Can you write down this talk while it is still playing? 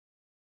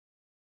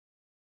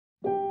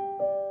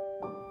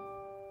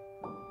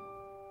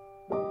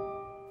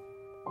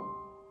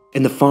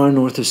In the far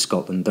north of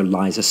Scotland, there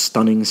lies a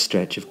stunning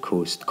stretch of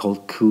coast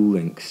called COUL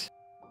LINKS.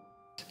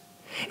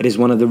 It is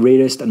one of the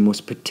rarest and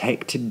most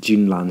protected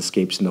dune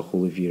landscapes in the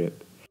whole of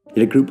Europe.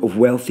 Yet a group of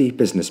wealthy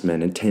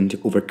businessmen intend to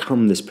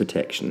overcome this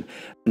protection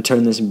and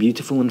turn this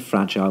beautiful and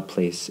fragile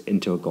place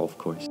into a golf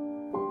course.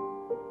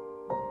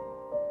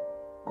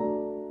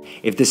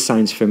 If this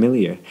sounds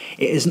familiar,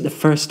 it isn't the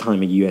first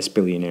time a US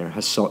billionaire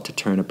has sought to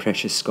turn a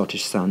precious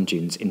Scottish sand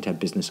dunes into a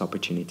business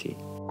opportunity.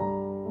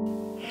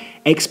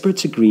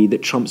 Experts agree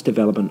that Trump's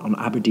development on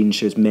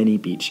Aberdeenshire's Menny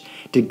Beach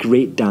did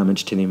great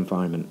damage to the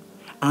environment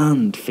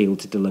and failed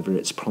to deliver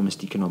its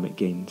promised economic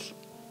gains.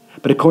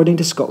 But according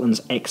to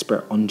Scotland's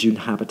expert on dune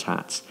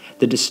habitats,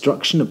 the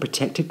destruction of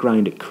protected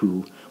ground at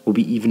COUL will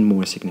be even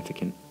more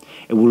significant.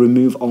 It will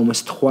remove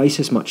almost twice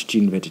as much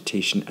dune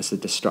vegetation as the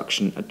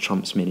destruction at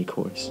Trump's Menny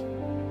course.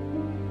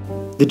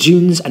 The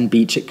dunes and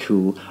beach at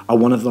COUL are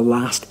one of the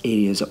last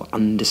areas of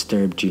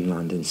undisturbed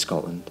duneland in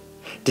Scotland.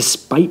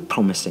 Despite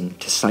promising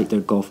to site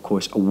their golf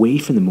course away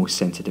from the most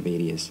sensitive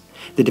areas,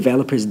 the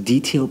developers'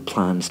 detailed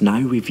plans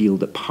now reveal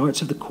that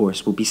parts of the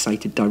course will be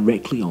sited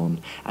directly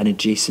on and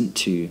adjacent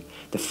to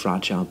the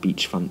fragile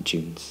beachfront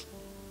dunes.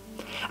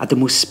 At the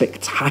most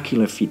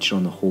spectacular feature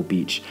on the whole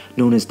beach,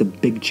 known as the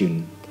Big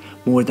Dune,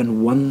 more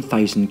than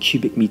 1,000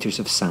 cubic metres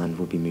of sand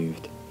will be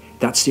moved.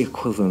 That's the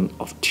equivalent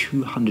of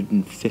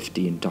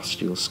 250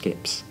 industrial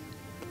skips.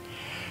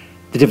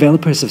 The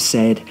developers have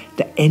said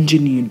that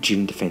engineered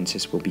dune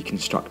defences will be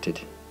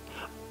constructed.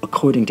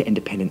 According to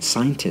independent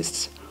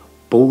scientists,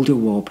 boulder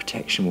wall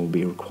protection will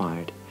be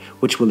required,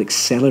 which will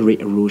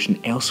accelerate erosion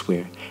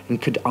elsewhere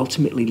and could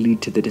ultimately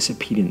lead to the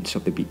disappearance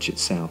of the beach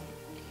itself.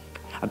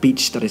 A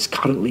beach that is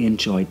currently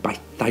enjoyed by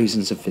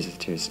thousands of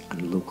visitors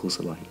and locals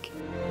alike.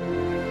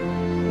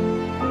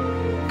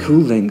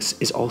 COUL LINKS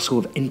is also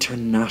of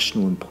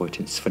international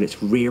importance for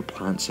its rare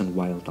plants and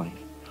wildlife.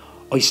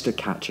 Oyster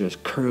catchers,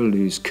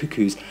 curlews,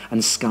 cuckoos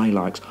and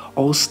skylarks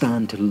all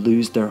stand to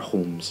lose their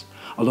homes,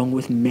 along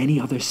with many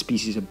other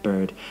species of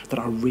bird that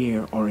are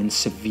rare or in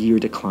severe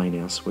decline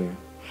elsewhere,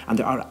 and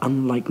that are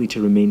unlikely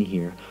to remain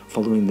here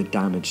following the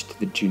damage to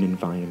the dune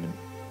environment.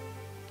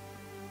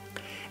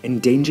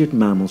 Endangered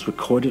mammals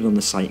recorded on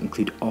the site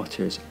include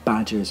otters,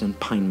 badgers and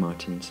pine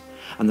martens,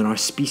 and there are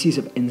species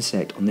of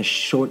insect on this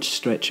short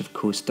stretch of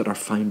coast that are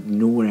found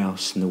nowhere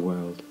else in the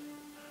world.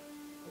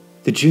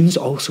 The dunes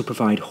also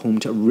provide home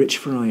to a rich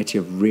variety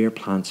of rare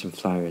plants and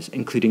flowers,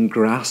 including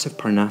grass of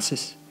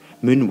Parnassus,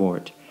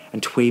 moonwort,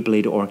 and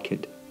tway-blade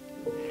orchid.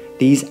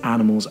 These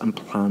animals and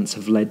plants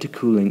have led to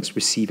COUL LINKS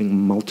receiving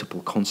multiple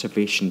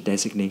conservation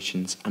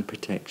designations and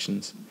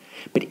protections,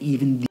 but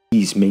even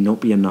these may not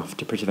be enough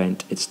to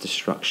prevent its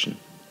destruction.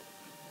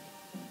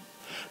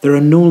 There are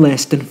no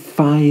less than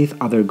 5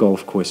 other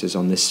golf courses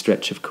on this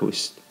stretch of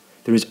coast.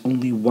 There is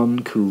only one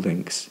COUL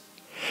LINKS.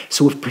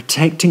 So if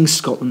protecting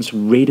Scotland's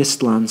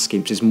rarest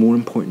landscapes is more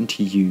important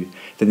to you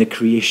than the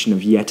creation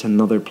of yet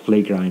another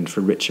playground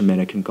for rich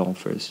American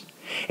golfers,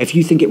 if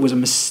you think it was a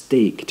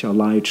mistake to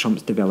allow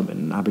Trump's development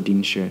in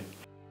Aberdeenshire,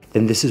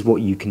 then this is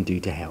what you can do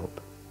to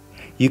help.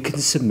 You can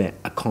submit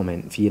a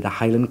comment via the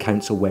Highland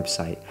Council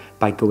website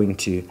by going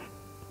to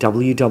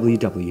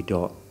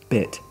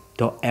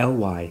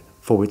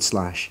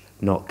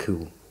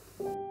www.bit.ly/NotCoul.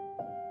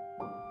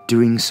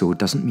 Doing so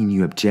doesn't mean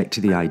you object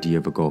to the idea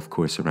of a golf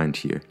course around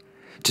here,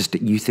 just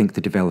that you think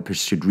the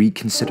developers should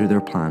reconsider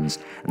their plans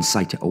and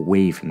site it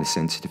away from the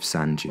sensitive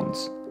sand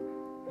dunes.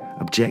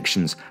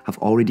 Objections have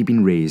already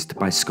been raised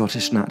by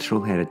Scottish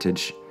Natural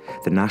Heritage,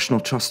 the National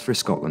Trust for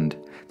Scotland,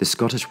 the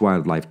Scottish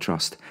Wildlife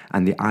Trust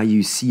and the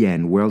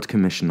IUCN World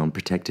Commission on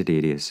Protected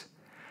Areas.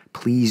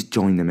 Please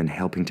join them in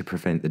helping to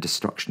prevent the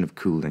destruction of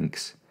COUL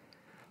LINKS.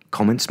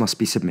 Comments must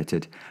be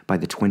submitted by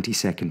the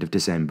 22nd of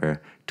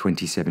December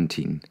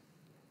 2017.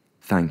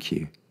 Thank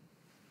you.